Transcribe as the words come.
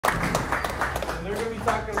they're going to be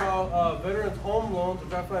talking about veterans home loans,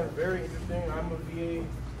 which I find very interesting. I'm a VA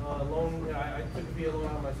loan. I took a VA loan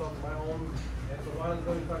out myself in my home. And Silvana's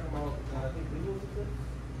going to be talking about, I think, legal assistance.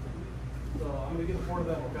 So I'm going to get the four of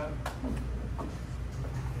them, okay?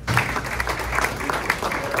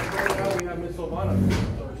 Right now we have Miss Silvana.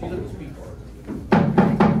 So she's going to speak for us.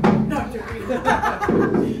 No, I'm joking.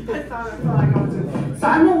 That's all I go to. So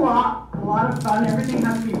I'm a lot of fun. Everything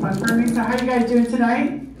has to be fun for me. So how you guys doing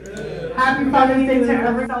tonight? Good. Happy Father's Day to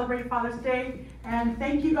everyone. Celebrate Father's Day. And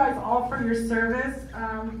thank you guys all for your service.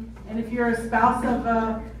 And if you're a spouse of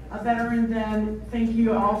a veteran, then thank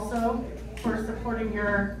you also for supporting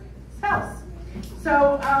your spouse.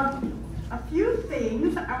 So a few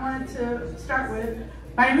things I wanted to start with.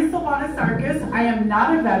 My name is Silvana Sarkis. I am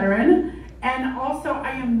not a veteran. And also,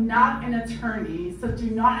 I am not an attorney, so do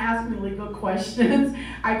not ask me legal questions.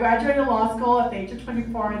 I graduated law school at the age of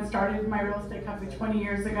 24 and started my real estate company 20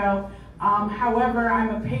 years ago. However, I'm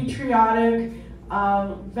a patriotic,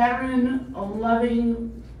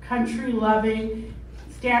 veteran-loving, country-loving,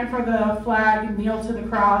 stand for the flag, kneel to the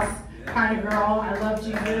cross kind of girl. I love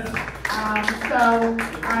Jesus. So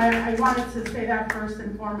I wanted to say that first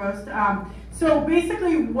and foremost. So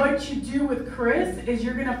basically what you do with Cris is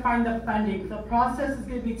you're going to find the funding. The process is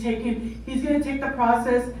going to be taken. He's going to take the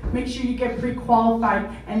process, make sure you get pre-qualified,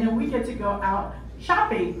 and then we get to go out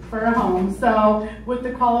shopping for a home. So with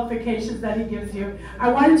the qualifications that he gives you.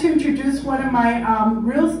 I wanted to introduce one of my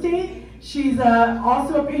real estate. She's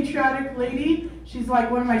also a patriotic lady. She's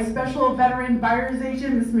like one of my special veteran buyer's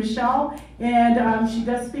agent, Miss Michelle, and she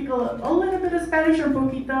does speak a little bit of Spanish, or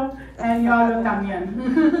poquito, and yo hablo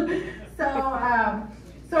también.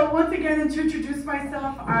 So once again, to introduce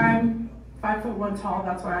myself, I'm 5'1" tall.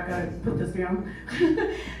 That's why I gotta put this down.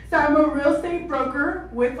 So I'm a real estate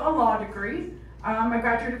broker with a law degree. I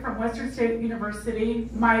graduated from Western State University.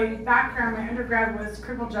 My background, my undergrad was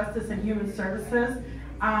criminal justice and human services.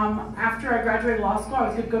 After I graduated law school, I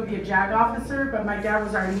was going to go be a JAG officer, but my dad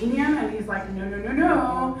was Armenian, and he's like,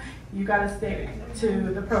 no, you got to stick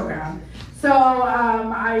to the program. So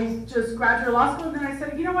I just graduated law school, and then I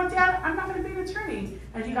said, you know what, Dad, I'm not going to be an attorney.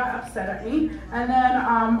 And he got upset at me. And then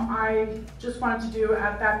I just wanted to do,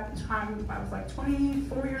 at that time, I was like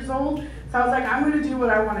 24 years old. So I was like, I'm going to do what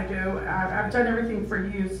I want to do. I've done everything for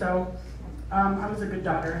you, so I was a good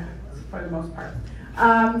daughter for the most part.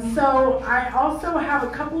 So I also have a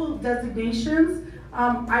couple of designations.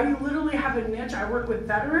 I literally have a niche. I work with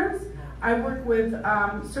veterans. I work with,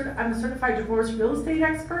 I'm a certified divorce real estate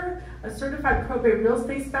expert, a certified probate real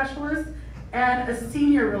estate specialist, and a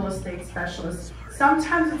senior real estate specialist.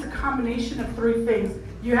 Sometimes it's a combination of three things.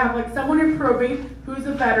 You have like someone in probate who's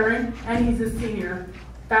a veteran and he's a senior.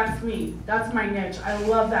 That's me. That's my niche. I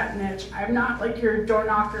love that niche. I'm not like your door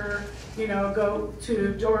knocker, you know, go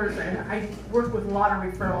to doors, and I work with a lot of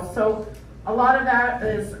referrals. So a lot of that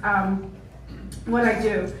is what I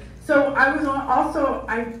do. So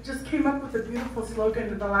I just came up with a beautiful slogan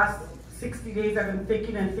in the last 60 days. I've been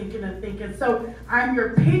thinking and thinking and thinking. So I'm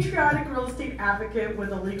your patriotic real estate advocate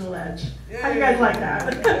with a legal edge. Yeah. How do you guys like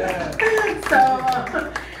that? Yeah.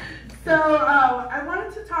 So I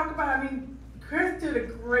wanted to talk about, Cris did a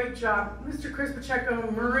great job. Mr. Cris Pacheco,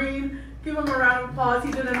 Marine, give him a round of applause.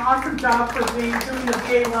 He did an awesome job for doing the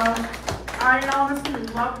VA loan. I honestly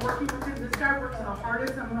love working with him. This guy works the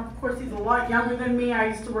hardest. Of course, he's a lot younger than me. I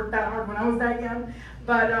used to work that hard when I was that young.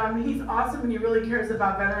 But he's awesome, and he really cares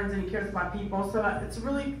about veterans, and he cares about people. So it's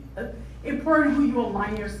really important who you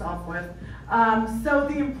align yourself with. So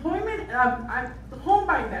the employment, the home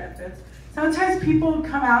buying benefits. Sometimes people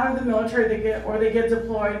come out of the military, they get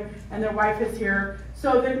deployed, and their wife is here.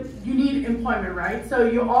 So then you need employment, right? So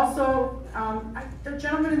you also, the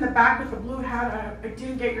gentleman in the back with the blue hat, I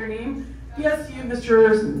didn't get your name. Yes, you,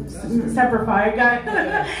 Mr. Semperfi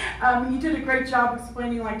guy. You did a great job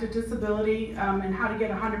explaining like the disability and how to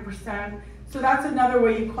get 100%. So that's another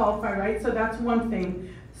way you qualify, right? So that's one thing.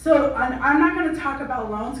 So I'm not going to talk about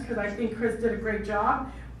loans because I think Cris did a great job.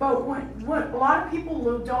 But what a lot of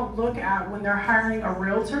people don't look at when they're hiring a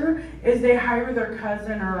realtor is they hire their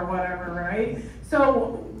cousin or whatever, right?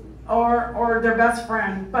 So, or their best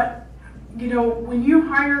friend. But, you know, when you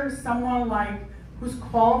hire someone like who's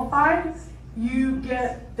qualified, you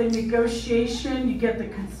get the negotiation, you get the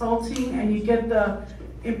consulting, and you get the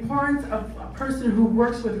importance of a person who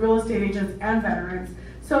works with real estate agents and veterans.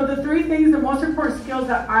 So the three things, the most important skills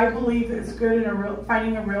that I believe is good in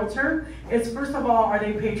finding a realtor is, first of all, are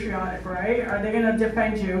they patriotic, right? Are they gonna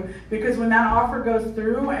defend you? Because when that offer goes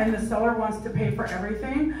through and the seller wants to pay for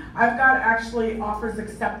everything, I've got actually offers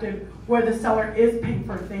accepted where the seller is paying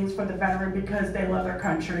for things for the veteran because they love their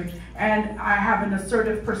country. And I have an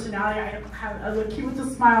assertive personality. I look cute with a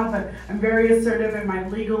smile, but I'm very assertive, and my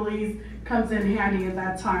legalese comes in handy at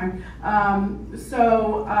that time.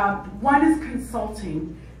 One is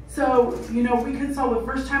consulting. So, you know, we consult with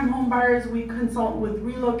first-time home buyers, we consult with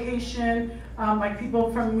relocation, like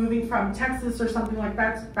people moving from Texas or something like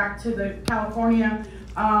that back to California.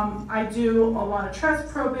 I do a lot of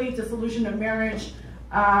trust, probate, dissolution of marriage,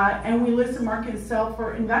 and we list and market and sell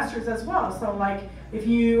for investors as well. So like if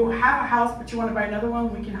you have a house but you want to buy another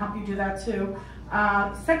one, we can help you do that too.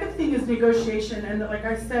 Second thing is negotiation, and like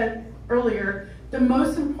I said earlier, the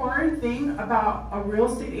most important thing about a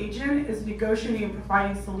real estate agent is negotiating and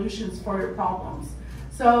providing solutions for your problems.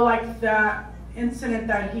 So like that incident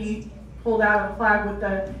that he pulled out of the flag with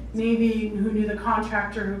the Navy, who knew the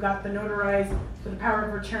contractor who got the notarized for the power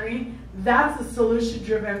of attorney, that's a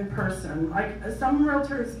solution-driven person. Like some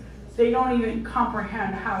realtors, they don't even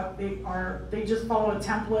comprehend how they just follow a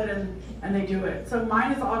template and they do it. So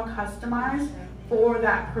mine is all customized for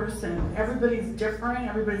that person. Everybody's different,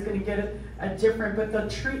 everybody's gonna get a different, but the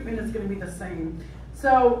treatment is gonna be the same.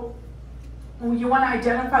 So you wanna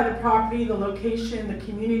identify the property, the location, the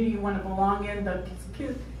community you wanna belong in, the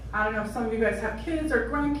kids. I don't know if some of you guys have kids or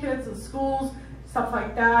grandkids in schools, stuff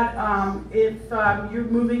like that. If you're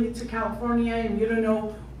moving to California and you don't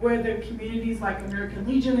know where the communities like American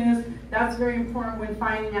Legion is, that's very important when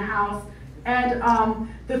finding a house. And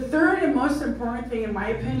the third and most important thing, in my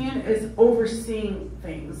opinion, is overseeing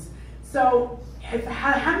things. So,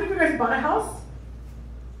 how many of you guys bought a house?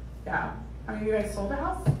 Yeah. How many of you guys sold a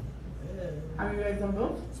house? How many of you guys done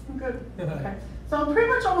both? Good. Okay. So pretty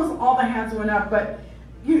much almost all the hands went up, but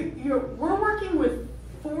we're working with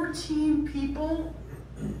 14 people,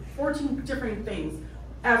 14 different things: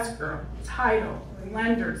 escrow, title,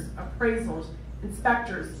 lenders, appraisals,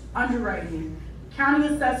 inspectors, underwriting, county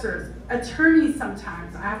assessors, attorneys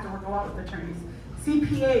sometimes. I have to work a lot with attorneys,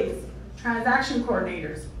 CPAs, transaction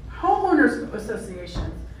coordinators, homeowners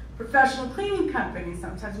associations, professional cleaning companies.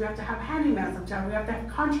 Sometimes we have to have handyman, sometimes we have to have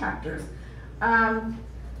contractors.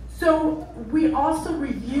 So we also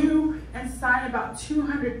review and sign about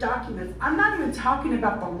 200 documents. I'm not even talking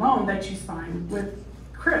about the loan that you sign with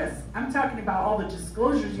Cris. I'm talking about all the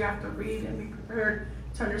disclosures you have to read and be prepared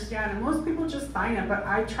to understand. And most people just sign it, but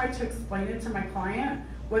I try to explain it to my client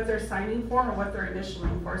what they're signing for and what they're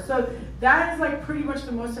initialing for. So that is like pretty much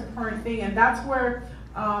the most important thing, and that's where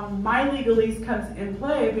my legalese comes in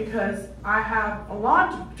play, because I have a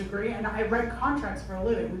law degree and I write contracts for a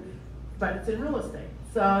living, but it's in real estate.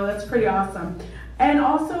 So that's pretty awesome. And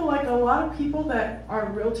also, like a lot of people that are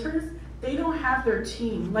realtors, they don't have their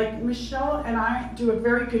team. Like Michelle and I do a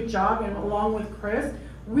very good job, and along with Cris,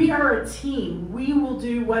 we are a team. We will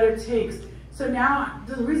do what it takes. So now,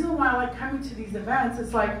 the reason why I like coming to these events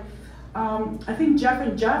is like, I think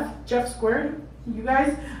Jeff Squared, you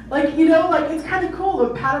guys, like, you know, like it's kind of cool,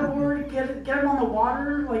 a paddleboard, get them on the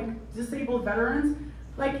water, like disabled veterans.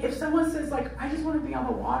 Like if someone says like, I just want to be on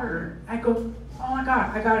the water, I go, oh my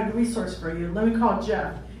God, I got a resource for you. Let me call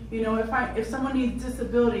Jeff. You know, if someone needs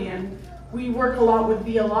disability, and we work a lot with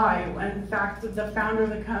VLI. In fact, the founder of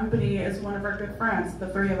the company is one of our good friends, the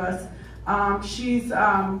three of us.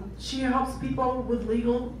 She helps people with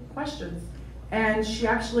legal questions. And she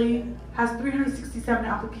actually has 367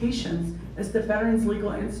 applications. It's the Veterans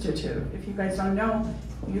Legal Institute. If you guys don't know,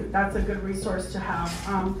 that's a good resource to have.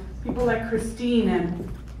 People like Christine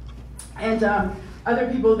and other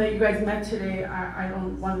people that you guys met today, I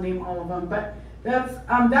don't want to name all of them, but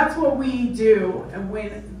that's what we do.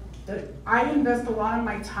 And I invest a lot of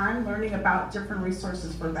my time learning about different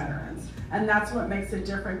resources for veterans, and that's what makes it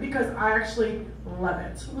different, because I actually love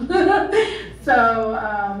it. So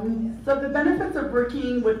the benefits of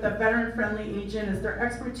working with the veteran-friendly agent is their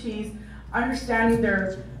expertise, understanding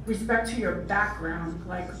their respect to your background,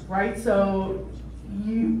 like, right? So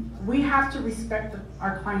we have to respect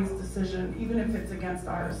our client's decision, even if it's against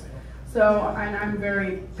ours. So, and I'm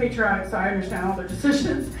very patriotic, so I understand all their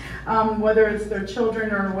decisions, whether it's their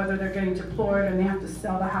children or whether they're getting deployed and they have to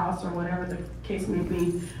sell the house or whatever the case may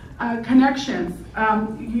be. Connections.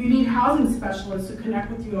 You need housing specialists who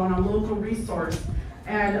connect with you on a local resource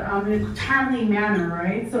and in a timely manner,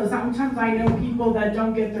 right? So sometimes I know people that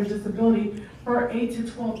don't get their disability for 8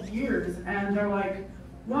 to 12 years, and they're like,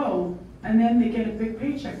 whoa, and then they get a big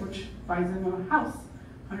paycheck, which buys them a house.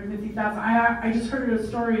 150,000. I just heard a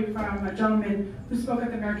story from a gentleman who spoke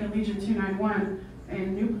at the American Legion 291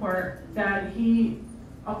 in Newport that he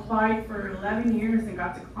applied for 11 years and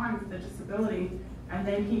got declined for the disability, and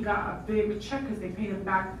then he got a big check because they paid him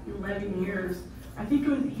back 11 years. I think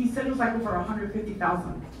he said it was like over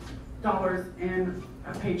 $150,000 in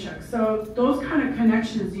a paycheck. So those kind of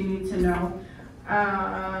connections you need to know.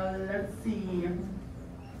 Let's see.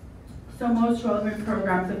 So most relevant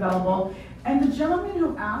programs available. And the gentleman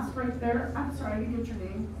who asked right there, I'm sorry, I didn't get your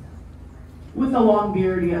name. With the long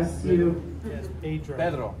beard, yes, you. Yes,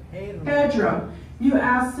 Pedro. Pedro. You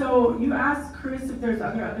asked Cris if there's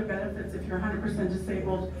other benefits if you're 100%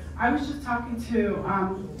 disabled. I was just talking to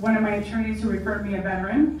one of my attorneys who referred me a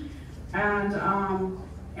veteran,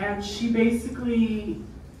 and she basically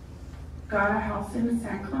got a house in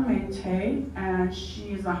San Clemente, and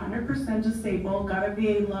she is 100% disabled, got a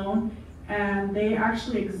VA loan, and they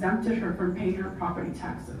actually exempted her from paying her property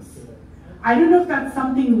taxes. I don't know if that's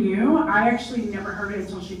something new. I actually never heard it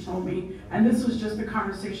until she told me, and this was just a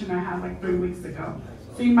conversation I had like 3 weeks ago.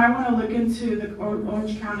 So you might want to look into the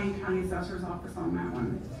Orange County Assessor's Office on that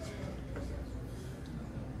one.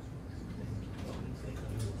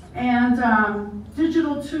 And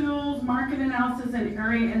digital tools, market analysis, and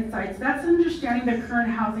area insights. That's understanding the current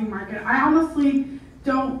housing market. I honestly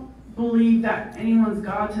don't believe that anyone's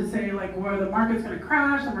got to say like, well, the market's going to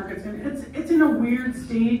crash, the market's going to, it's in a weird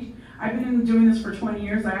stage. I've been doing this for 20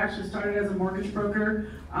 years. I actually started as a mortgage broker,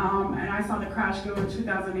 and I saw the crash go in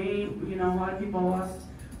 2008. You know, a lot of people lost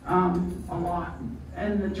a lot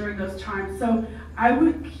during those times. So I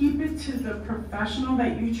would keep it to the professional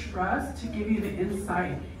that you trust to give you the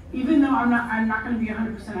insight. Even though I'm not going to be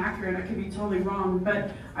 100% accurate, I could be totally wrong,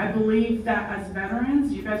 but I believe that as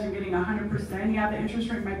veterans, you guys are getting 100%. Yeah, the interest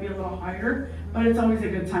rate might be a little higher, but it's always a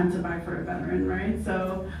good time to buy for a veteran, right?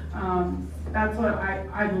 So that's what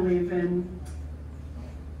I believe in.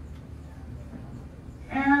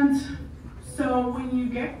 And so when you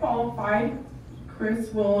get qualified,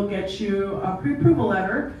 Cris will get you a pre-approval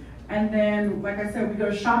letter, and then, like I said, we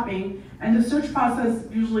go shopping, and the search process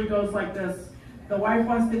usually goes like this. The wife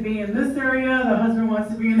wants to be in this area, the husband wants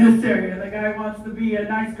to be in this area. The guy wants to be a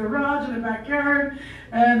nice garage in the backyard,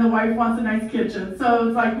 and the wife wants a nice kitchen. So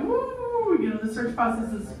it's like, woo, you know, the search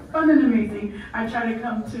process is fun and amazing. I try to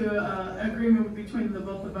come to an agreement between the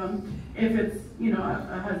both of them if it's, you know,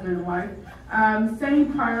 a husband and wife.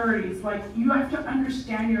 Setting priorities, like you have to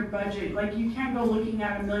understand your budget. Like you can't go looking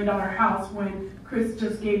at $1 million house when Cris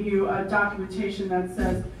just gave you a documentation that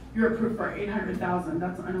says, you're approved for $800,000.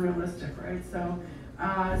 That's unrealistic, right? So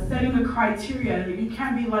setting a criteria. You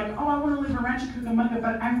can't be like, oh, I want to live in Rancho Cucamonga,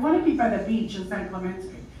 but I want to be by the beach in San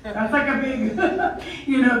Clemente. That's like a big,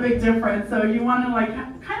 you know, big difference. So you want to like,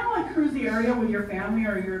 kind of like cruise the area with your family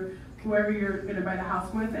or whoever you're going to buy the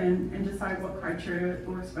house with and decide what criteria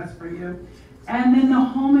works best for you. And then the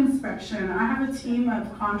home inspection. I have a team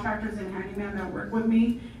of contractors and handyman that work with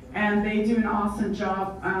me, and they do an awesome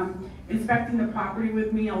job inspecting the property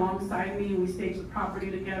with me, alongside me. We stage the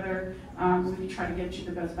property together. We try to get you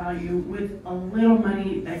the best value with a little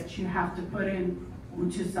money that you have to put in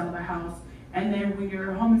to sell the house. And then when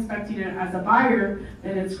you're home inspecting it as a buyer,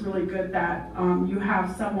 then it's really good that you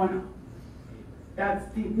have someone that's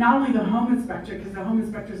not only the home inspector, because the home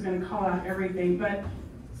inspector is going to call out everything, but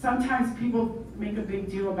sometimes people make a big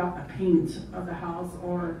deal about the paint of the house,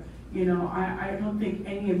 or you know, I don't think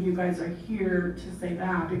any of you guys are here to say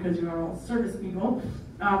that because you are all service people.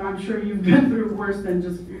 I'm sure you've been through worse than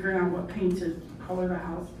just figuring out what paint to color the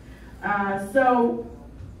house. So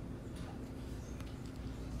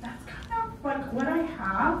that's kind of like what I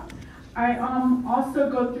have. I also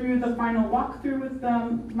go through the final walkthrough with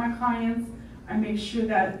my clients. I make sure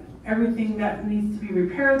that everything that needs to be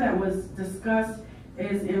repaired that was discussed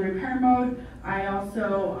is in repair mode. I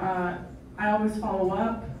also, I always follow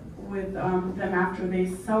up with them after they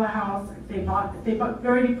sell a house. If they've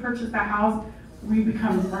already purchased the house, we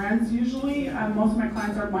become friends usually. Most of my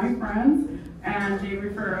clients are my friends, and they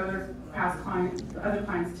refer other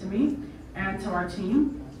clients to me and to our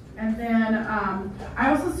team. And then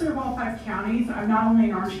I also serve all 5 counties. I'm not only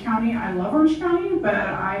in Orange County. I love Orange County, but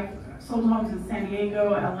I sold homes in San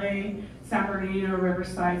Diego, LA, San Bernardino,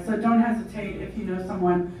 Riverside. So don't hesitate if you know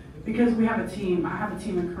someone, because we have a team. I have a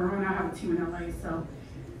team in Corona, I have a team in LA.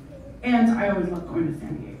 And I always love going to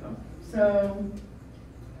San Diego.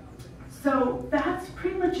 So that's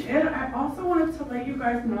pretty much it. I also wanted to let you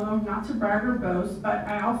guys know, not to brag or boast, but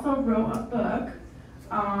I also wrote a book.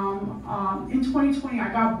 In 2020, I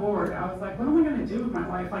got bored. I was like, what am I going to do with my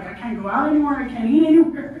life? Like, I can't go out anymore. I can't eat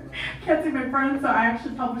anywhere. I can't see my friends. So I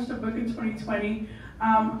actually published a book in 2020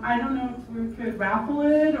 I don't know if we could raffle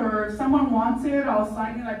it, or if someone wants it, I'll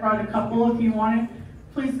sign it. I brought a couple if you want it.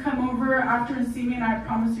 Please come over after and see me, and I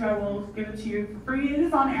promise you I will give it to you for free. It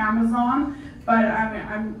is on Amazon, but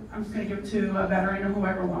I'm just going to give it to a veteran or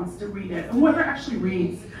whoever wants to read it, whoever actually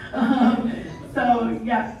reads. So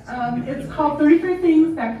yeah, it's called 33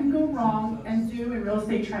 Things That Can Go Wrong and Do in Real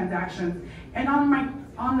Estate Transactions. And on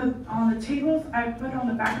the tables, I put on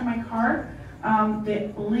the back of my card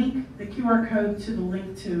the link, the QR code to the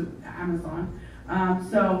link to Amazon.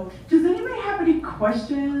 So does anybody have any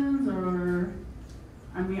questions? Or,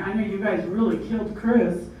 I mean, I know you guys really killed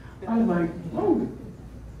Cris. I was like, oh,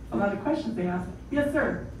 a lot of questions they asked. Yes,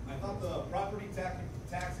 sir. I thought the property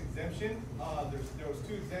tax exemption, there was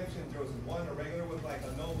two exemptions. There was one, a regular with like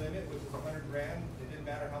a no limit, which was 100 grand. It didn't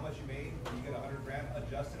matter how much you made, you get 100 grand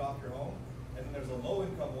adjusted off your home. And then there's a low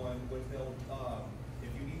income one, which they'll, if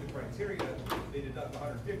you meet the criteria, they deduct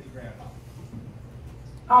 150 grand off.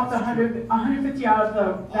 Off the 150 out of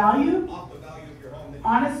the value? Off the value of your home.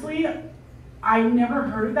 Honestly, I never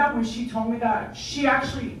heard of that. When she told me that she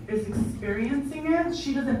actually is experiencing it,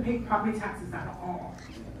 she doesn't pay property taxes at all.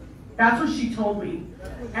 That's what she told me.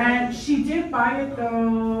 And she did buy it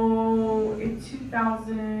though in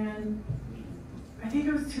 2000, I think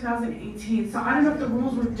it was 2018. So I don't know if the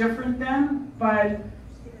rules were different then, but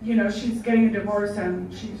you know, she's getting a divorce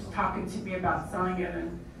and she's talking to me about selling it,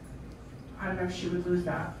 and I don't know if she would lose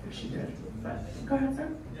that if she did. But go ahead, sir.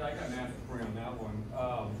 Yeah, I got an answer for you on that one.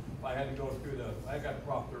 I had to go through I got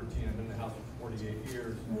Prop 13. I've been in the house for 48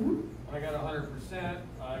 years. Mm-hmm. When I got 100%,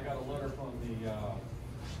 I got a letter from the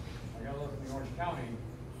Orange County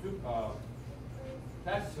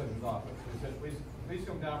tax assessor's office. They said, please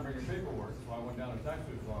come down and bring your paperwork. So I went down to the tax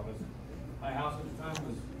assessor's office. My house at the time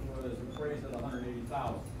was appraised at $180,000. Of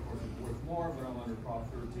course, it's worth more, but I'm under Prop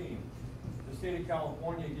 13. The state of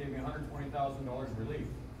California gave me $120,000 relief.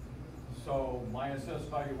 So my assessed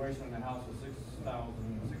valuation on the house is $60,000,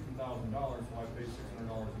 so I pay $600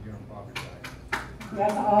 a year on property tax.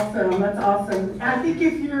 That's awesome. That's awesome. I think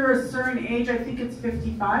if you're a certain age, I think it's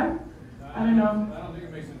 55. I don't know. I don't think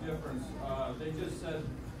it makes a difference. They just said,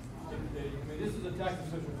 I mean, this is the tax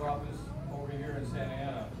assessor's office over here in Santa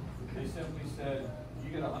Ana. They simply said,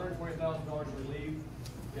 you get $120,000 relief.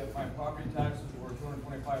 If my property taxes were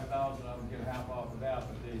 $225,000, I would get half off of that.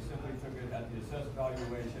 But they simply took it at the assessed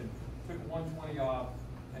valuation, took $120 off,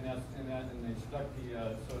 and they stuck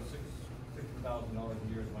the so $60,000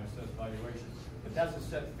 a year is my assessed valuation. But that's a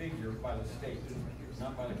set figure by the state,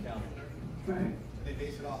 not by the county. Right. They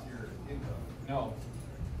base it off your income. No.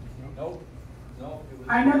 Nope. No.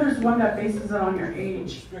 I know there's one that bases it on your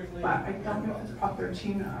age, Strictly. but I don't know if it's Prop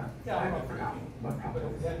 13. Yeah, I forgot what Prop But it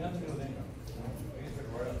it was. had nothing to do with income. They just took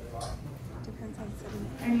it right up the top. Depends on city.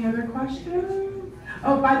 Any other questions?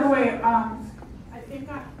 Oh, by the way, I think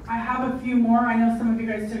I have a few more. I know some of you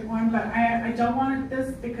guys took one, but I don't want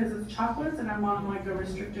this because it's chocolates and I'm on like a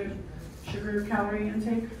restricted sugar calorie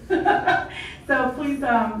intake. So please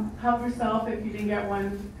help yourself if you didn't get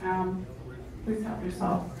one. Please help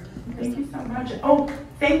yourself. Thank you so much. Oh,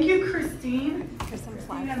 thank you, Christine. Here's some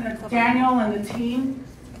Christine flags. and Daniel and the team.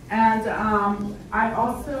 And I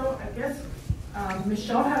also, I guess,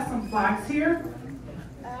 Michelle has some flags here.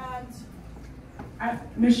 And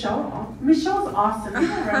Michelle's awesome. Give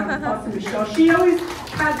her a round of applause to Michelle. She always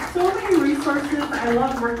has so many resources. I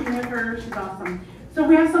love working with her. She's awesome. So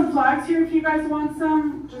we have some flags here if you guys want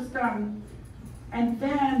some. Just and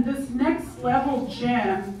then this next level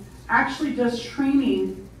gym actually does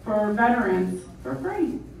training for veterans for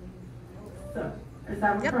free. So is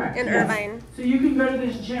that correct? In Yes. Irvine. So you can go to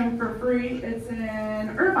this gym for free. It's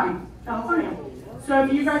in Irvine, California. So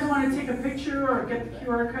if you guys want to take a picture or get the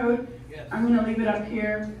QR code, I'm going to leave it up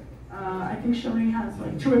here. I think she only has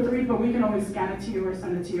like 2 or 3, but we can always scan it to you or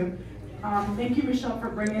send it to you. Thank you, Michelle, for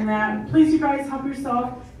bringing that. Please, you guys, help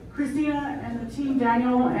yourself. Christina and the team,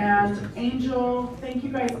 Daniel and Angel, thank you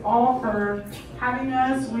guys all for having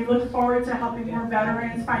us. We look forward to helping more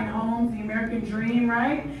veterans find homes, the American dream,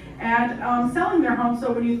 right? And selling their homes.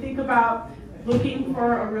 So when you think about looking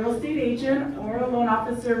for a real estate agent or a loan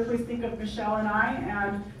officer, please think of Michelle and I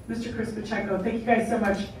and Mr. Cris Pacheco. Thank you guys so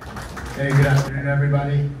much. Hey, good afternoon,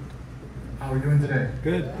 everybody. How are we doing today?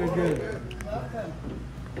 Good, good, good.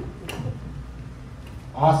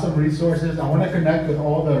 Awesome resources. I want to connect with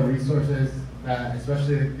all the resources that,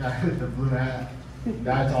 especially the guy with the blue hat.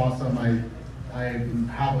 That's awesome. I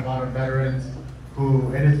have a lot of veterans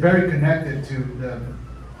who, and it's very connected to the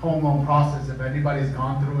home loan process. If anybody's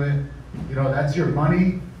gone through it, you know, that's your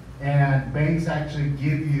money, and banks actually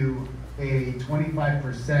give you a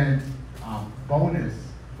 25% bonus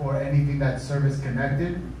for anything that's service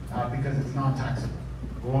connected because it's non-taxable.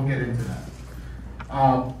 We'll get into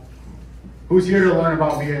that. Who's here to learn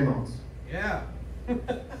about VA loans? Yeah.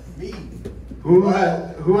 Me. Who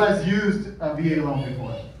has used a VA loan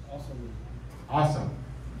before? Awesome.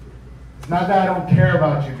 It's not that I don't care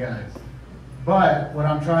about you guys, but what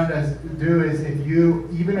I'm trying to do is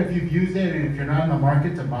even if you've used it and if you're not in the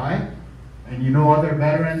market to buy, and you know other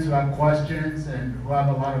veterans who have questions and who have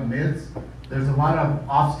a lot of myths, there's a lot of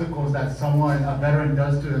obstacles that a veteran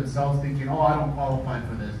does to themselves thinking, oh, I don't qualify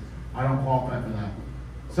for this, I don't qualify for that.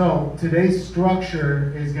 So today's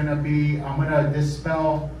structure is gonna be, I'm gonna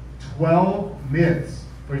dispel 12 myths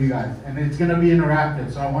for you guys, and it's gonna be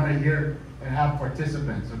interactive, so I wanna hear and have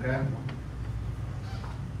participants, okay?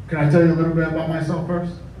 Can I tell you a little bit about myself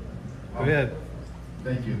first? Go ahead.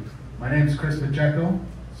 Thank you. My name is Cris Pacheco.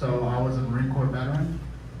 So I was a Marine Corps veteran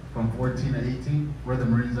from 14 to 18. Where the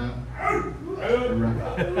Marines at?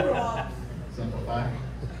 Simplify.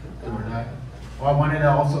 Do or die. Well, I wanted to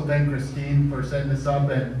also thank Christine for setting this up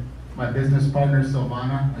and my business partner,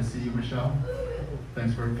 Silvana. I see you, Michelle.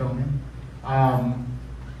 Thanks for filming. Yeah,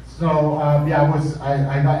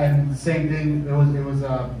 I got, and the same thing, it was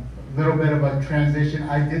a little bit of a transition.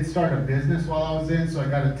 I did start a business while I was in, so I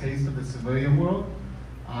got a taste of the civilian world.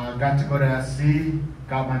 Got to go to SC,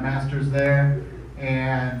 got my master's there,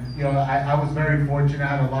 and I was very fortunate.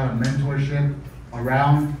 I had a lot of mentorship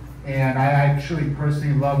around, and I actually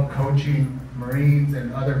personally love coaching Marines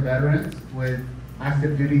and other veterans with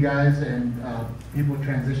active duty guys and people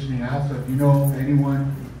transitioning out. So if you know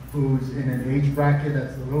anyone who's in an age bracket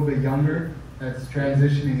that's a little bit younger, that's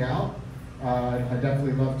transitioning out, I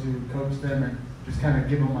definitely love to coach them and just kind of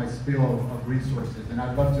give them my spiel of resources. And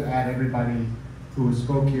I'd love to add everybody who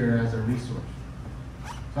spoke here as a resource.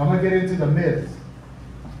 So I'm gonna get into the myths,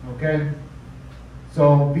 okay?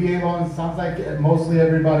 So VA loans, sounds like mostly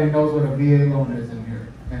everybody knows what a VA loan is in here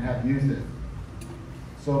and have used it.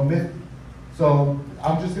 So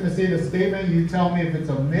I'm just gonna say the statement, you tell me if it's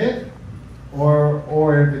a myth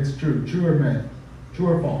or if it's true or myth, true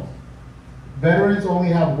or false. Veterans only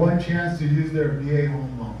have one chance to use their VA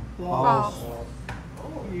home loan. False.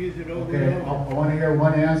 Use it over Okay, and I over. want to hear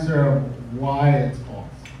one answer of why it's false.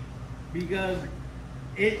 Because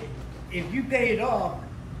if you pay it off,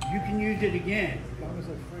 you can use it again.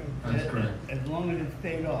 That's correct. As long as it's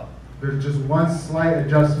paid off. There's just one slight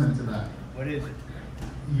adjustment to that. What is it?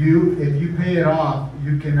 If you pay it off,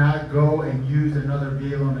 you cannot go and use another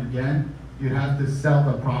VA loan again. You'd have to sell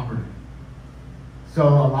the property.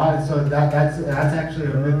 So that's actually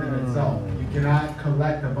a myth in itself. You cannot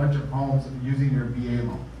collect a bunch of homes using your VA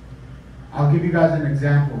loan. I'll give you guys an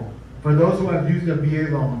example. For those who have used a VA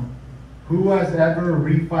loan, who has ever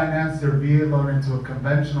refinanced their VA loan into a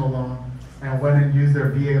conventional loan and went and used their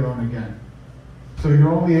VA loan again? So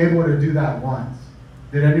you're only able to do that once.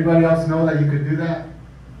 Did anybody else know that you could do that?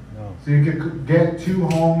 No. So you could get 2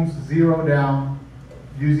 homes, 0 down,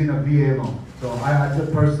 using a VA loan. So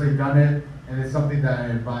I've personally done it, and it's something that I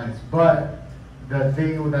advise. But the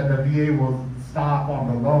thing that the VA will stop on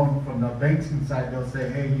the loan from the banking side, they'll say,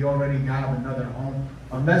 hey, you already have another home,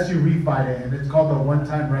 unless you refi it, and it's called a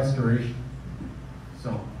one-time restoration.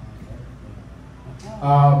 So,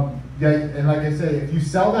 yeah, and like I say, if you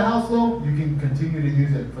sell the house though, you can continue to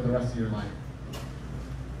use it for the rest of your life.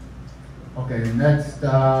 Okay, next,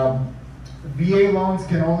 VA loans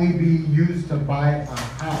can only be used to buy a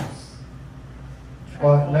house.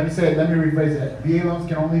 Well, let me rephrase it. VA loans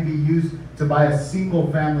can only be used to buy a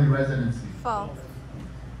single family residency. False.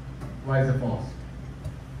 Why is it false?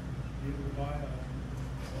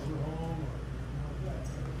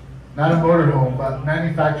 Not a motorhome, but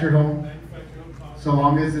manufactured home. So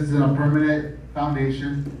long as it's in a permanent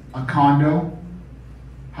foundation, a condo.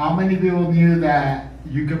 How many people knew that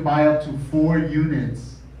you can buy up to 4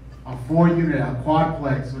 units, a 4-unit, a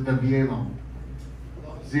quadplex with a VA loan?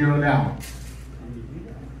 0 down.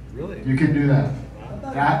 Really? You can do that.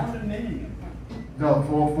 No,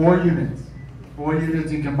 for 4 units. 4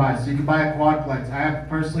 units you can buy. So you can buy a quadplex. I have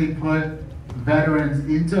personally put veterans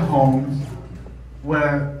into homes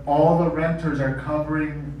where all the renters are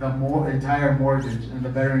covering the entire mortgage and the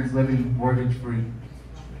veteran is living mortgage free.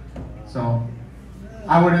 So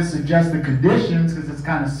I wouldn't suggest the conditions because it's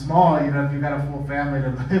kind of small, if you've got a full family to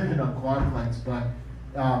live in a quadplex. But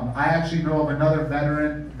I actually know of another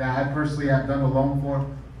veteran that I personally have done a loan for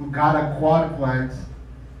who got a quadplex,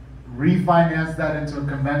 refinanced that into a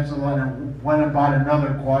conventional loan, and went and bought another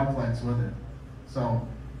quadplex with it. So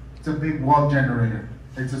it's a big wealth generator.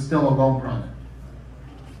 It's still a loan product.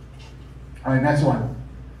 All right, next one.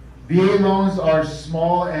 VA loans are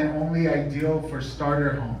small and only ideal for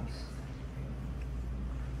starter homes.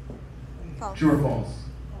 False. True or false?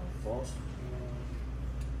 False.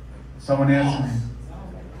 Someone answer me.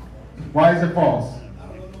 Why is it false?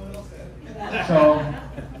 So,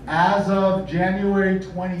 as of January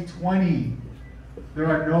 2020, there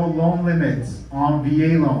are no loan limits on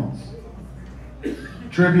VA loans.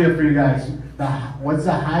 Trivia for you guys. What's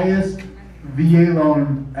the highest VA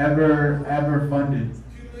loan ever funded?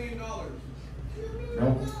 $2 million.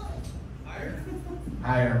 Nope. Higher?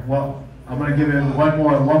 Higher. Well, I'm gonna give it one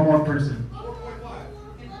more person.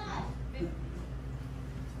 4.5.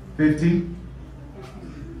 50?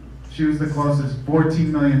 She was the closest. $14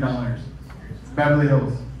 million. Beverly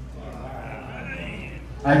Hills.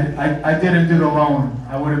 I didn't do the loan.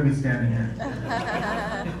 I wouldn't be standing here.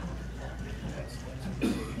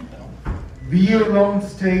 VA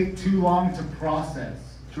loans take too long to process.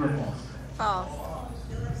 True or false?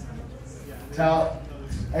 False.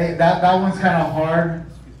 Hey, that one's kind of hard,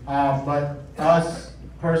 but us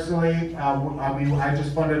personally, I mean, I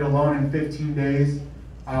just funded a loan in 15 days.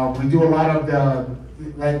 We do a lot of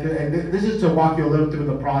and this is to walk you a little through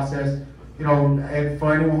the process. You know, and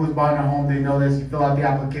for anyone who's buying a home, they know this. You fill out the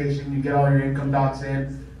application, you get all your income docs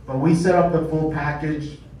in, but we set up the full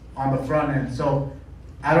package on the front end. So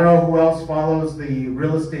I don't know who else follows the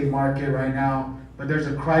real estate market right now, but there's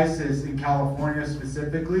a crisis in California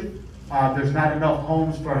specifically. There's not enough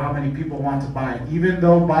homes for how many people want to buy. Even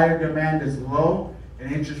though buyer demand is low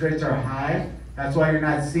and interest rates are high, that's why you're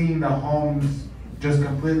not seeing the homes just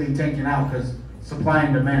completely taken out, because supply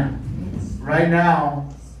and demand. Right now,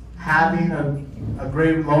 having a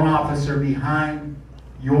great loan officer behind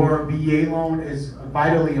your VA loan is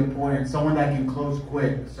vitally important, someone that can close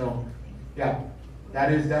quick. So, yeah,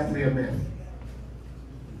 that is definitely a myth.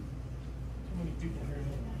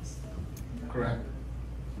 Correct.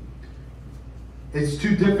 It's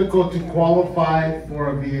too difficult to qualify for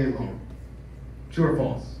a VA loan. True or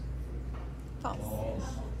false? False.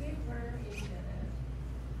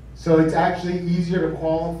 So it's actually easier to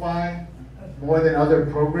qualify more than other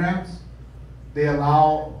programs.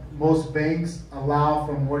 Most banks allow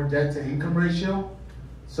for more debt to income ratio.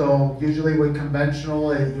 So usually with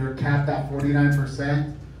conventional, you're capped at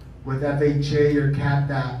 49%. With FHA, you're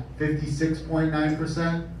capped at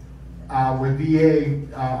 56.9%. With VA,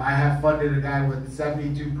 I have funded a guy with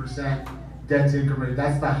 72% debt to income rate.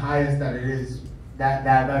 That's the highest that it is that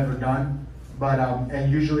I've ever done. But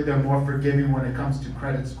and usually they're more forgiving when it comes to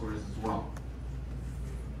credit scores as well.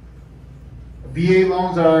 VA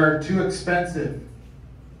loans are too expensive.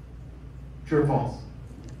 True or false?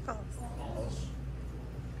 False.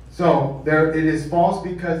 So it is false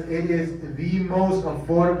because it is the most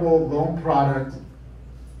affordable loan product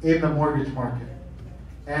in the mortgage market.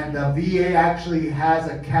 And the VA actually has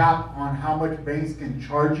a cap on how much banks can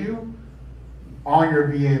charge you on your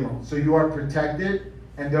VA loan. So you are protected,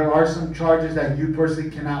 and there are some charges that you personally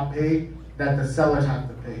cannot pay that the sellers have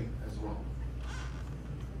to pay as well.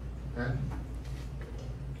 Okay?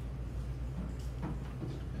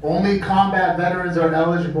 Only combat veterans are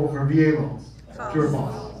eligible for VA loans. False. True or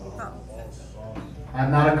false? False. I'm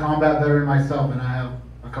not a combat veteran myself, and I have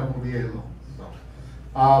a couple VA loans. So,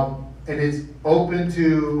 and it's open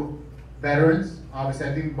to veterans. Obviously,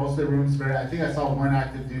 I think most of the rooms. I think I saw one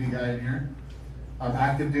active duty guy in here.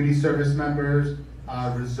 Active duty service members,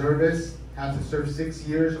 reservists have to serve 6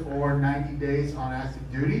 years or 90 days on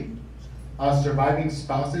active duty. Surviving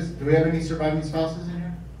spouses. Do we have any surviving spouses in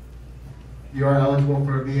here? You are eligible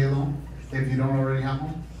for a VA loan if you don't already have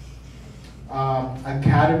one.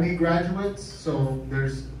 Academy graduates. So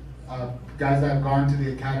there's guys that have gone to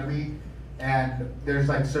the academy, and there's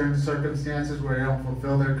like certain circumstances where they don't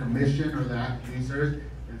fulfill their commission or their active duty service.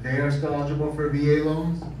 They are still eligible for VA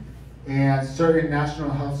loans. And certain National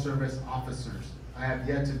Health Service officers. I have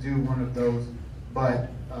yet to do one of those, but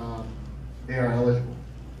they are eligible.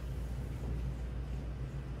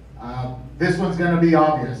 This one's going to be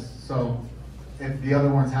obvious, so if the other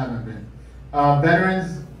ones haven't been.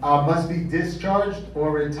 Veterans must be discharged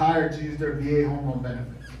or retired to use their VA home loan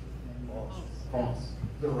benefit. False.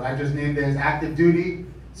 So I just named it as active duty.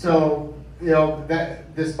 So, you know,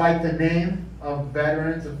 that despite the name of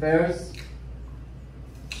Veterans Affairs,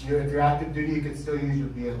 if you're active duty, you can still use your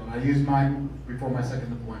VA loan. I used mine before my second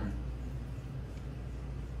deployment.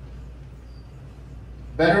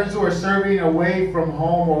 Veterans who are serving away from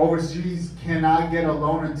home or overseas cannot get a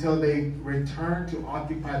loan until they return to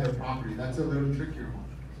occupy their property. That's a little trickier one.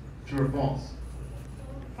 True or false?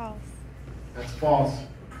 False. That's false.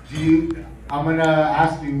 I'm gonna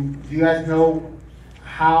ask you, do you guys know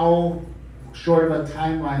how short of a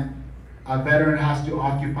timeline a veteran has to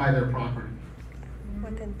occupy their property?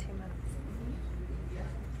 Within 2 months.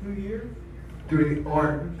 2 years? 3,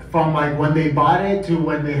 or from like when they bought it to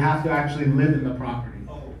when they have to actually live in the property.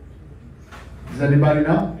 Oh, Does anybody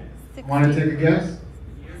know? 60. Want to take a guess?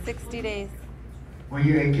 60 days. Well,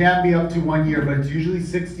 it can be up to 1 year, but it's usually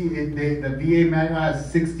 60. The VA manual has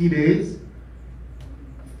 60 days.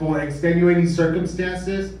 For extenuating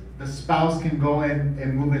circumstances, the spouse can go in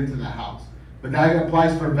and move into the house. But that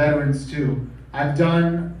applies for veterans too. I've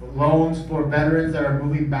done loans for veterans that are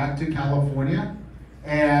moving back to California,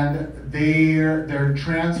 and their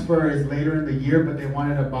transfer is later in the year, but they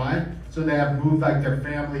wanted to buy, so they have moved like their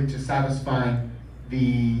family to satisfy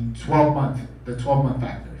the 12-month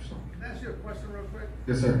factor. So. Can I ask you a question real quick?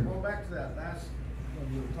 Yes, sir. Going back to that last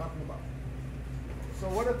one you were talking about. So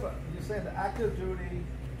what if you say the active duty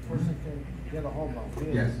person can get a home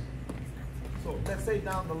loan? Yes. So let's say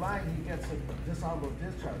down the line he gets a dishonorable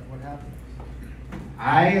discharge. What happens?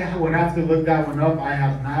 I would have to look that one up. I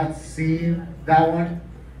have not seen that one.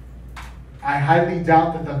 I highly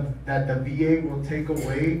doubt that the VA will take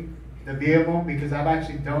away the VA loan, because I've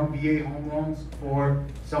actually done VA home loans for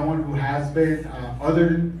someone who has been other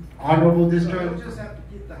than honorable So discharge. you just have to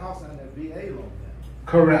keep the house on that VA loan then?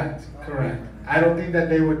 Correct. I don't think that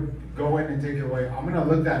they would go in and take it away. I'm gonna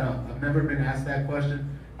look that up. I've never been asked that question.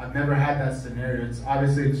 I've never had that scenario. It's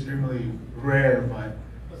obviously extremely rare, but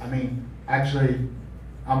I mean, actually,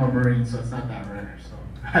 I'm a Marine, so it's not that rare. So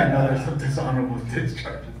I know there's some dishonorable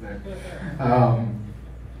discharges there.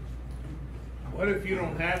 What if you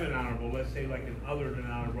don't have an honorable, let's say like an other than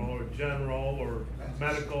honorable, or general, or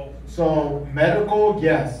medical? So medical,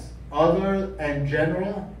 yes. Other and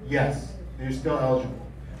general, yes. You're still eligible.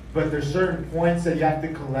 But there's certain points that you have to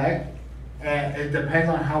collect, and it depends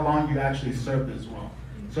on how long you actually served as well.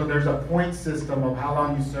 So there's a point system of how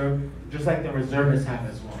long you serve, just like the reservists have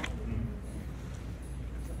as well.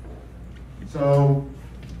 So,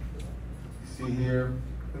 see here.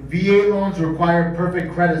 VA loans require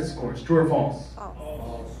perfect credit scores, true or false?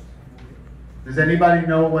 False. Does anybody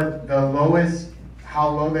know what the lowest, how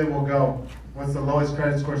low they will go? What's the lowest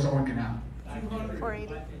credit score someone can have?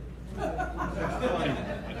 480.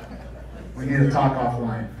 We need to talk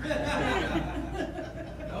offline.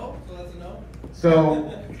 No? So that's a no?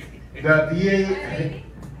 So, the VA,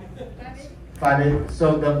 5.8.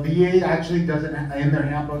 So the VA actually doesn't, in their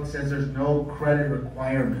handbook says there's no credit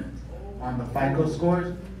requirement on the FICO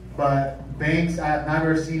scores, but banks, I've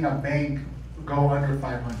never seen a bank go under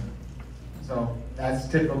 500. So that's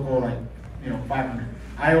typical, like, 500.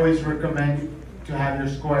 I always recommend to have your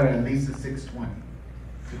score at least a 620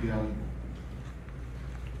 to be eligible.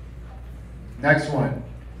 Next one.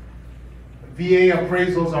 VA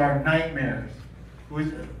appraisals are nightmares.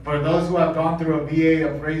 For those who have gone through a VA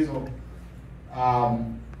appraisal, I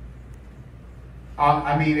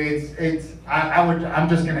mean, I'm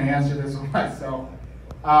just going to answer this one myself.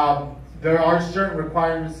 There are certain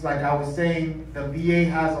requirements, like I was saying, the VA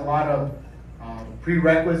has a lot of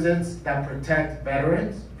prerequisites that protect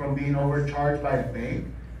veterans from being overcharged by a bank,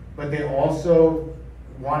 but they also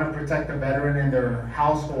want to protect the veteran in their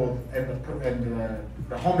household and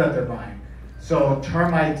the home that they're buying. So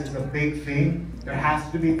termites is a big thing. There has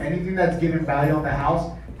to be, anything that's giving value on the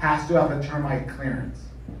house has to have a termite clearance.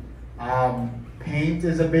 Paint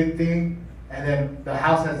is a big thing, and then the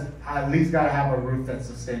house has at least got to have a roof that's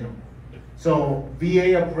sustainable. So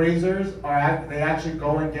VA appraisers they actually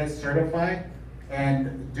go and get certified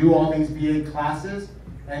and do all these VA classes,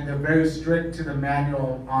 and they're very strict to the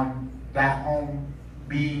manual on that home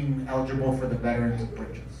being eligible for the veteran to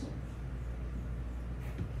purchase.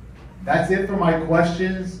 That's it for my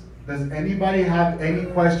questions. Does anybody have any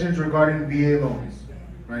questions regarding VA loans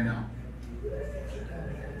right now?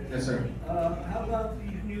 Yes, sir. How about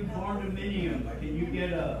these new barn dominiums? Can you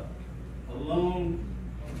get a loan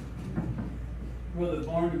for the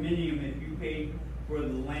barn dominium if you pay for the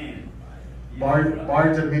land? Bar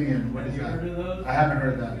Dominion, what is Have you that? heard of those? I haven't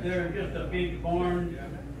heard that. They're just a big barn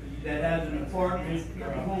that has an apartment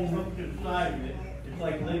or a home hooked to the side of it. It's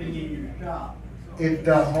like living in your shop. If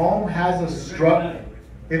the home has a structure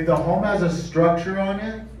on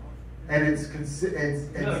it, and I'm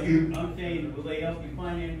saying, will they help you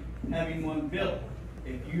finance having one built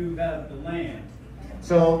if you have the land?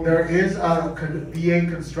 so there is a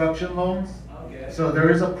VA construction loans. Okay. So there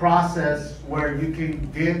is a process where you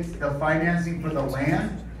can get the financing for the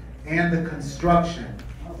land and the construction.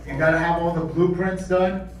 You gotta have all the blueprints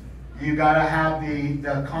done. You gotta have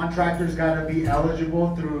the contractors gotta be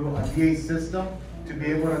eligible through a VA system to be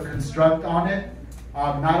able to construct on it.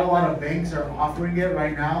 Not a lot of banks are offering it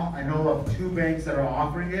right now. I know of 2 banks that are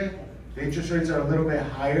offering it. The interest rates are a little bit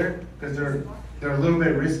higher because they're a little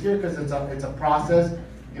bit riskier because it's a process.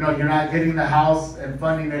 You're not getting the house and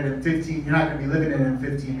funding it in 15. You're not going to be living in it in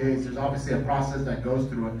 15 days. There's obviously a process that goes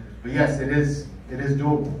through it. But yes, it is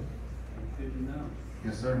doable. now.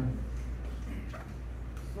 Yes, sir.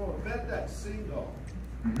 So a vet that's single,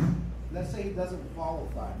 Mhm. let's say he doesn't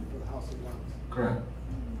qualify for the house he wants. Correct.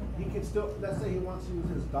 He can still, let's say he wants to use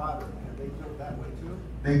his daughter, can they do it that way too?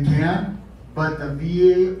 They can, but the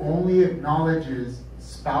VA only acknowledges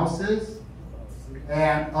spouses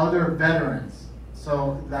and other veterans.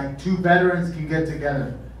 So like 2 veterans can get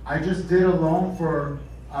together. I just did a loan for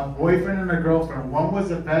a boyfriend and a girlfriend. One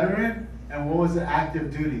was a veteran and one was an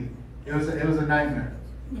active duty. It was a nightmare.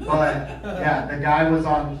 But yeah, the guy was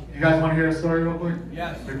on. You guys want to hear a story real quick?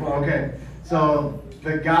 Yes. Okay. So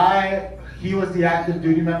the guy, he was the active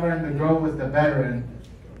duty member and the girl was the veteran.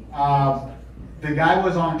 The guy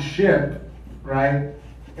was on ship, right?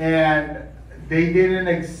 And they didn't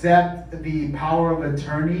accept the power of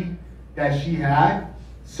attorney that she had.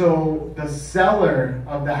 So the seller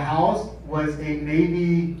of the house was a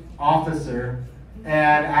Navy officer,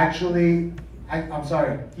 and actually, I'm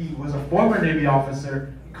sorry, he was a former Navy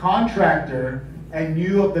officer, contractor, and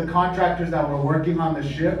knew of the contractors that were working on the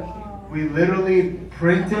ship. We literally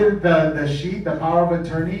printed the sheet, the power of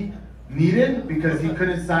attorney needed, because he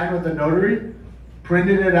couldn't sign with the notary,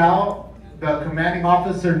 printed it out, the commanding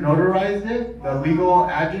officer notarized it, the legal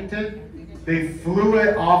adjutant. They flew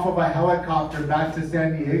it off of a helicopter back to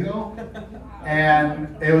San Diego, and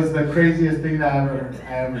it was the craziest thing that I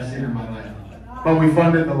ever seen in my life. But we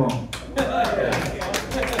funded the loan.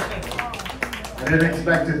 I didn't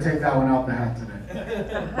expect to take that one out the hat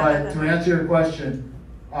today. But to answer your question,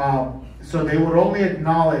 so they would only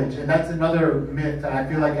acknowledge, and that's another myth that I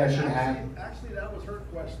feel like I should have. Actually, that was her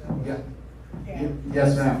question. Yeah. Yeah.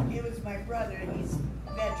 Yes, ma'am. It was my brother, he's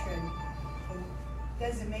a veteran, who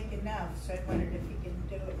doesn't make enough, so I wondered if he can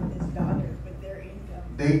do it with his daughter, with their income.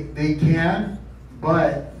 They can,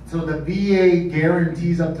 but so the VA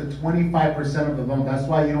guarantees up to 25% of the loan. That's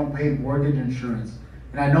why you don't pay mortgage insurance.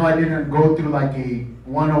 And I know I didn't go through like a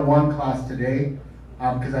 101 class today,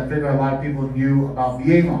 because I figure a lot of people knew about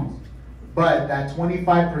VA loans. But that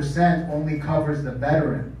 25% only covers the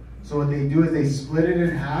veteran. So what they do is they split it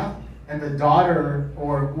in half, and the daughter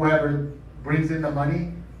or whoever brings in the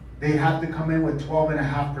money, they have to come in with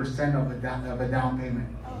 12.5% of a down payment.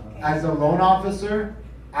 Okay. As a loan officer,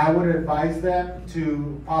 I would advise them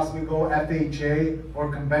to possibly go FHA or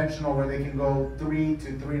conventional, where they can go 3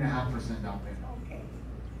 to 3.5% down payment. Okay,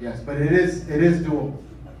 Yes, but it is doable,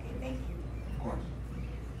 okay, thank you. of course.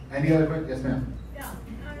 Any other questions? Yes, ma'am. Yeah,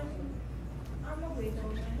 I'm a widow.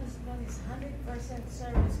 My husband is 100%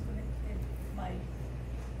 service connected by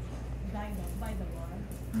the water.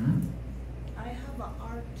 Mm-hmm. I have a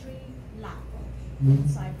R3 lot in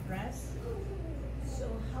Cypress. So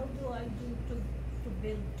how do I do to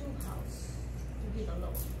build 2 houses to get a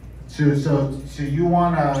loan? So you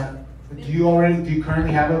wanna? Do you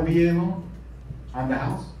currently have a VA loan on the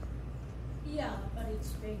house? Yeah, but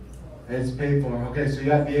it's paid for. It's paid for. Okay, so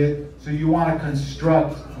you have VA. So you want to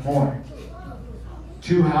construct more?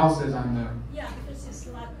 2 houses on the. Yeah, because it's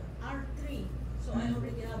like R3, so I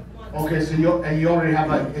already have one. Okay, so you already have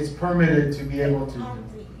it's permitted to be able to.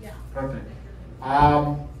 R3, yeah. Perfect.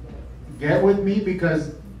 Get with me,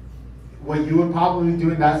 because what you would probably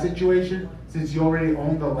do in that situation, since you already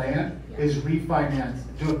own the land, is refinance.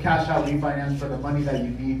 Do a cash out refinance for the money that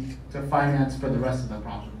you need to finance for the rest of the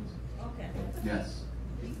properties. Okay. Yes.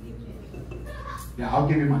 Yeah, I'll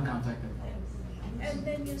give you my contact info. And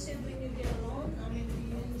then you said when you get a loan, I mean,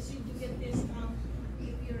 you said you get discount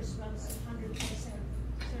if your spouse is 100%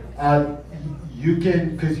 service. You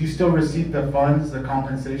can, because you still receive the funds, the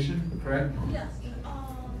compensation, correct? Yes,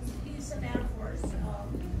 he's an Air Force,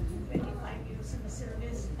 25 years in the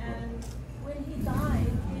service, and when he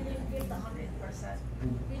died, he didn't get the 100%.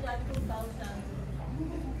 He got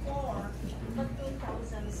 2004, but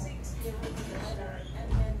 2006, he wrote the letter,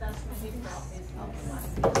 and then that's when he dropped his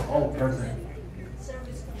automatic. Oh, perfect.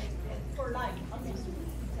 Service connected for life, I mean.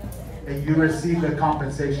 And you receive the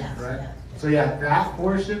compensation, Yes, correct? yes. So yeah, that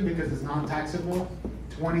portion, because it's non-taxable,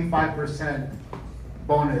 25%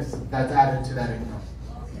 bonus that's added to that income.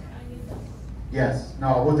 Okay, I need that. Yes,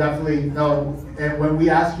 no, we'll definitely, no, and when we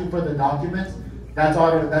ask you for the documents, that's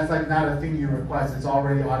like not a thing you request, it's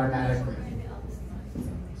already automatically.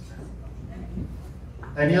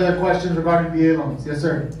 Any other questions regarding VA loans? Yes,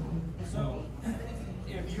 sir. So,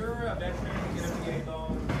 if you're a veteran, you get a VA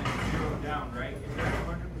loan, and you're down, right? If you're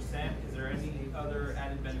 100%, is there any other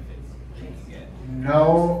added benefits that you get?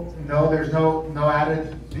 No, there's no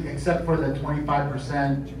added, except for the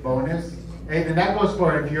 25% bonus. And that goes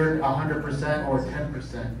for if you're 100% or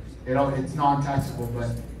 10%. It's non-taxable, but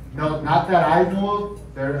no, not that I know of,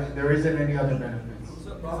 there isn't any other benefits.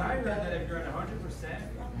 So Because I heard that if you're at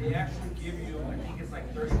 100%, they actually give you, I think it's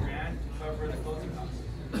like 30 grand to cover the closing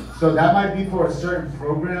costs. So that might be for a certain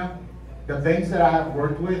program. The banks that I have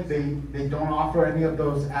worked with, they don't offer any of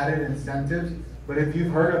those added incentives. But if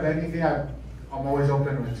you've heard of anything, I'm always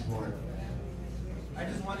open to explore it. I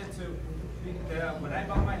just wanted to, when I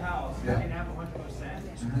bought my house, I didn't have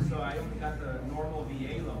 100%, so I only got the normal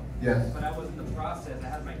VA loan. Yes. But I was in the process, I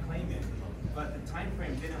had my claim in, but the time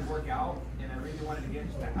frame didn't work out, and I really wanted to get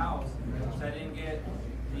into the house, so I didn't get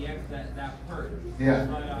that perk. Yeah.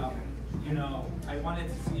 But you know, I wanted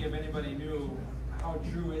to see if anybody knew how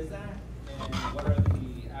true is that, and what are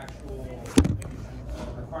the actual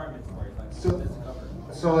requirements for it. Like, what does it cover?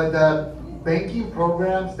 So the banking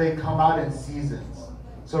programs, they come out in seasons.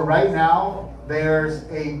 So right now, there's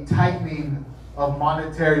a tightening of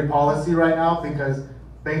monetary policy right now because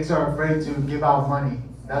banks are afraid to give out money.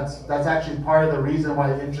 That's actually part of the reason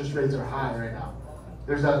why interest rates are high right now.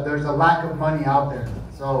 There's a lack of money out there.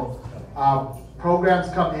 So programs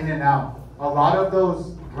come in and out. A lot of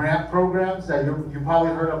those grant programs that you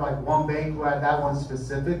probably heard of, like one bank who had that one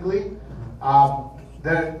specifically,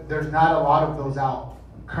 there's not a lot of those out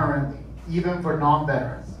currently, even for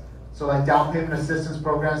non-veterans. So like down payment assistance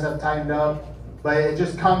programs have tightened up, but it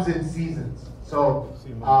just comes in seasons. So,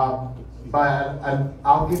 but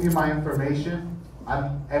I'll give you my information.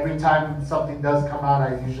 Every time something does come out,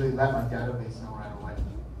 I usually let my database know right away.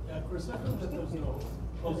 Yeah, Chris, I know that there's no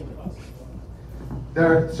closing costs.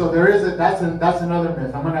 So there is that's another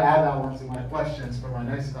myth. I'm going to add that one to my questions for my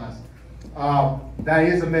next class. That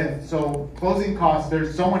is a myth. So closing costs,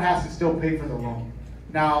 someone has to still pay for the loan.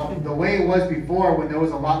 Now, the way it was before, when there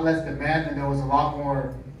was a lot less demand and there was a lot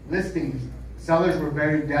more listings, sellers were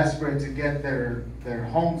very desperate to get their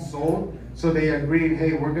homes sold. So they agreed,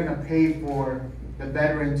 hey, we're going to pay for the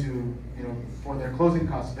veteran for their closing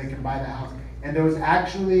costs so they can buy the house. And there was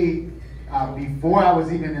actually, before I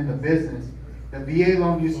was even in the business, the VA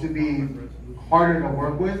loan used to be harder to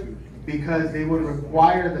work with because they would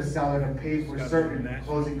require the seller to pay for certain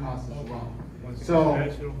closing costs as well. So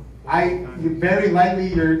very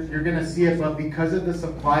likely you're going to see it, but because of the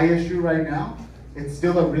supply issue right now, it's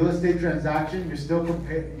still a real estate transaction. You're still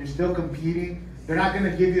competing. They're not going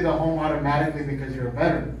to give you the home automatically because you're a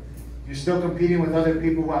veteran. You're still competing with other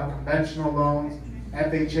people who have conventional loans,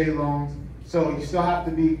 FHA loans. So you still have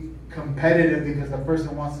to be competitive because the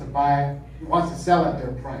person wants to sell at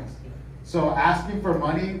their price. So asking for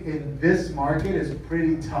money in this market is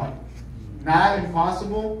pretty tough. Not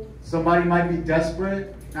impossible. Somebody might be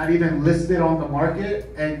desperate, not even listed on the market,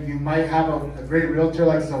 and you might have a great realtor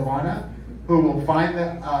like Silvana who will find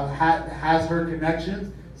that has her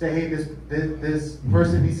connections. Say, hey, this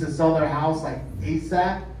person needs to sell their house like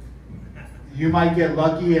ASAP. You might get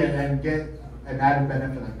lucky and get an added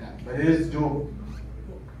benefit like that, but it is doable.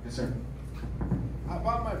 Yes, sir. I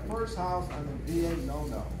bought my first house on the VA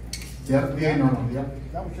no-no. Yep, VA no-no, yep.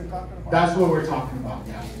 Is that what you're talking about? That's what we're talking about,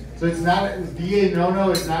 yeah. So it's not, VA no-no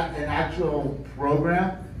is not an actual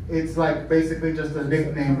program. It's like basically just a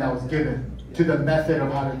nickname that was given to the method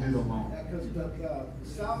of how to do the loan. Because the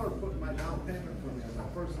seller put my down payment for me on my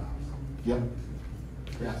first house. Yep.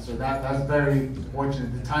 Yeah, so that's very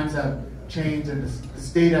fortunate. The times have changed and the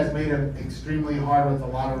state has made it extremely hard with a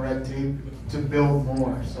lot of red tape to build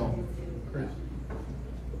more, so.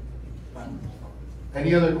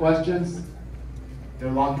 Any other questions?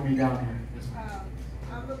 They're locking me down here.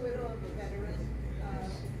 I'm a widow of a veteran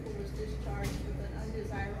who was discharged with an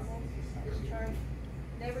undesirable discharge.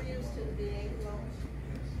 Never used to the VA loan.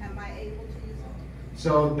 Am I able to use it?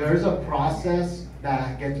 So there's a process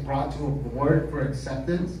that gets brought to a board for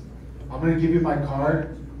acceptance. I'm going to give you my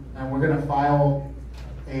card, and we're going to file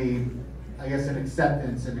an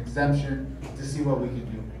acceptance, an exemption to see what we can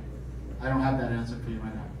do. I don't have that answer for you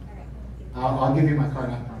right now. I'll give you my card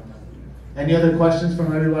after I'm done. Any other questions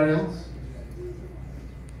from everybody else?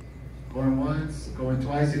 Going once, going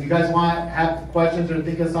twice. If you guys have questions or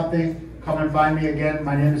think of something, come and find me again.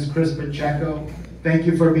 My name is Cris Pacheco. Thank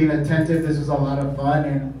you for being attentive. This was a lot of fun.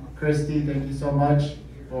 And Christy, thank you so much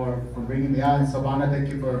for bringing me out. And Silvana, thank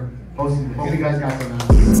you for hosting me. Hope you guys got some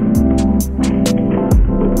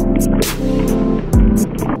out.